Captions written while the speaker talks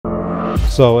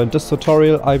So in this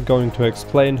tutorial I'm going to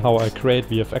explain how I create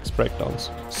VFX breakdowns,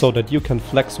 so that you can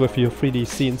flex with your 3D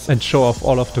scenes and show off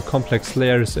all of the complex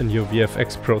layers in your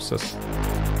VFX process.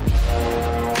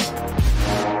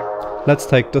 Let's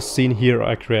take this scene here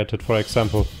I created, for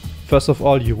example. First of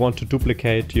all, you want to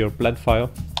duplicate your blend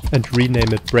file and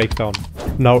rename it breakdown.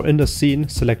 Now in the scene,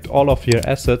 select all of your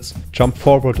assets, jump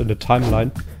forward in the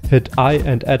timeline, hit I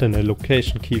and add in a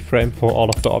location keyframe for all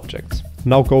of the objects.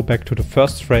 Now go back to the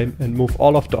first frame and move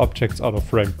all of the objects out of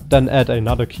frame. Then add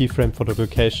another keyframe for the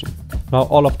location. Now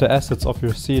all of the assets of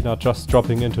your scene are just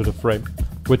dropping into the frame,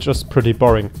 which is pretty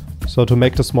boring. So to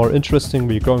make this more interesting,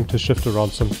 we're going to shift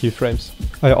around some keyframes.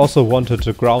 I also wanted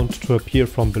the ground to appear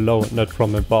from below and not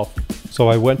from above. So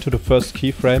I went to the first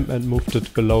keyframe and moved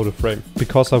it below the frame.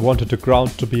 Because I wanted the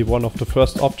ground to be one of the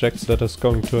first objects that is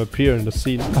going to appear in the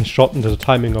scene, I shortened the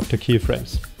timing of the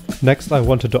keyframes. Next I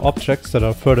wanted the objects that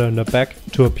are further in the back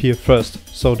to appear first,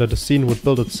 so that the scene would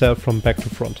build itself from back to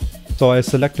front. So I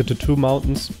selected the two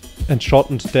mountains and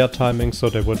shortened their timing so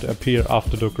they would appear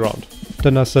after the ground.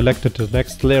 Then I selected the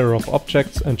next layer of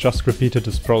objects and just repeated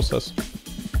this process.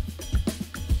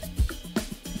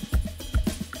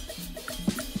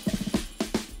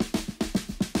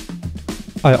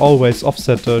 I always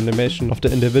offset the animation of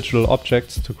the individual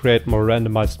objects to create more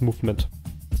randomized movement.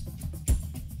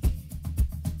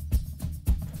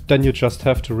 Then you just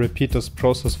have to repeat this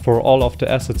process for all of the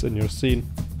assets in your scene.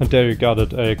 And there you got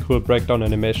it, a cool breakdown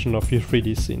animation of your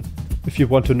 3D scene. If you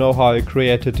want to know how I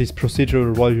created these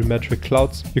procedural volumetric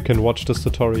clouds, you can watch this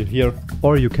tutorial here.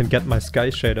 Or you can get my sky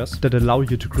shaders that allow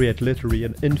you to create literally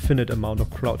an infinite amount of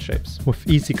cloud shapes, with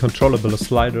easy controllable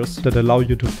sliders that allow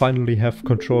you to finally have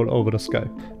control over the sky.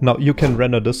 Now you can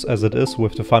render this as it is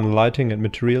with the final lighting and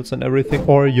materials and everything,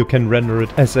 or you can render it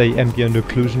as a ambient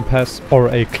occlusion pass or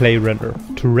a clay render.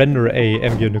 To render a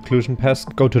ambient occlusion pass,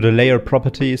 go to the layer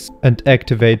properties and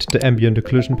activate the ambient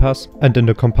occlusion pass, and in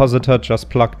the compositor just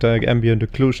plug the ambient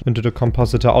occlusion into the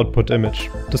compositor output image.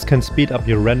 This can speed up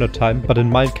your render time, but in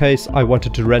my case I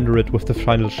wanted to render it with the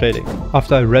final shading.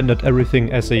 After I rendered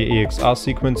everything as a EXR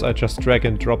sequence, I just drag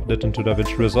and dropped it into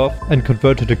DaVinci Resolve and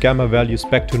converted the gamma values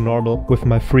back to normal with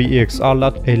my free EXR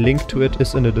LUT. A link to it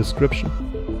is in the description.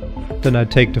 Then I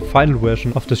take the final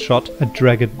version of the shot and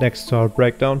drag it next to our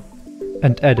breakdown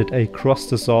and edit a cross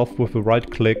dissolve with a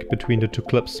right click between the two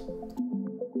clips.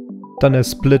 Then I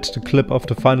split the clip of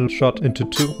the final shot into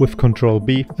two with Ctrl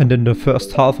B, and in the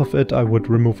first half of it I would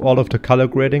remove all of the color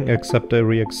grading except the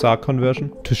EXR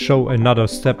conversion to show another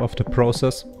step of the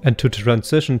process, and to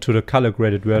transition to the color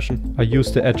graded version I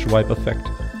used the edge wipe effect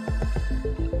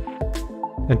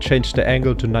and change the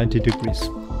angle to 90 degrees.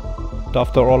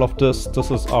 After all of this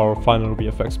is our final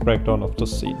VFX breakdown of the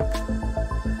scene.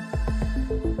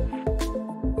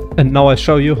 And now I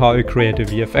show you how I create a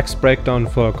VFX breakdown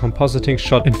for a compositing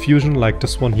shot in Fusion like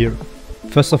this one here.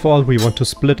 First of all, we want to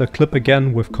split a clip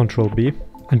again with Ctrl B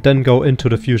and then go into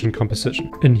the Fusion composition.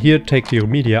 In here, take the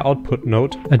media output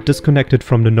node and disconnect it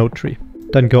from the node tree.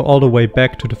 Then go all the way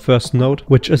back to the first node,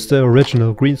 which is the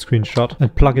original green screen shot,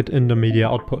 and plug it in the media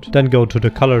output. Then go to the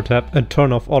color tab and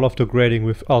turn off all of the grading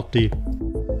with Alt D.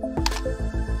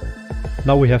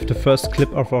 Now we have the first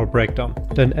clip of our breakdown.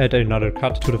 Then add another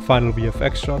cut to the final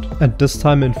VFX shot. And this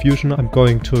time in Fusion I'm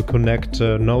going to connect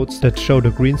nodes that show the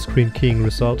green screen keying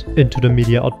result into the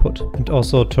media output. And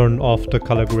also turn off the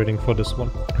color grading for this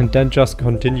one. And then just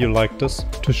continue like this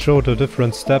to show the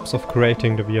different steps of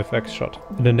creating the VFX shot.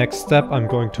 In the next step I'm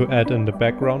going to add in the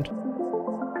background.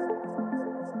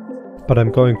 But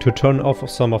I'm going to turn off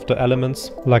some of the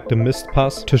elements, like the mist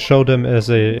pass, to show them as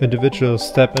an individual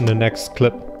step in the next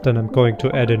clip. Then I'm going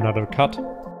to add another cut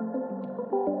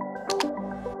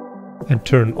and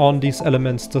turn on these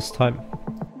elements this time.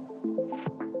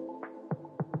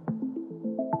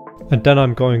 And then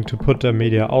I'm going to put the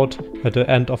media out at the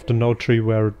end of the node tree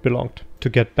where it belonged, to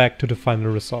get back to the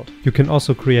final result. You can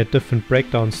also create different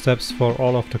breakdown steps for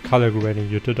all of the color grading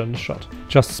you did on the shot.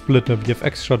 Just split the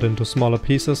VFX shot into smaller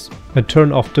pieces and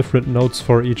turn off different nodes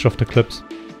for each of the clips.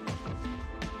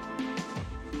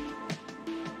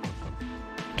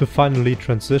 To finally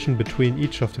transition between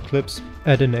each of the clips,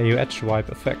 add an edge wipe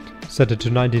effect. Set it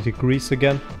to 90 degrees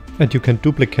again, and you can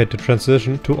duplicate the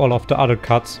transition to all of the other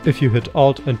cuts if you hit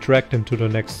Alt and drag them to the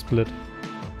next split.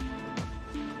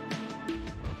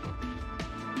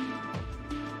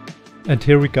 And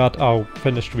here we got our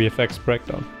finished VFX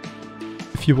breakdown.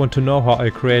 If you want to know how I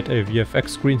create a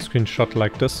VFX green screen shot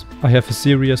like this, I have a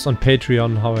series on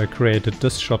Patreon how I created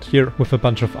this shot here with a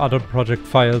bunch of other project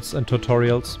files and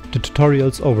tutorials. The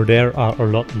tutorials over there are a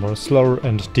lot more slower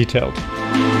and detailed.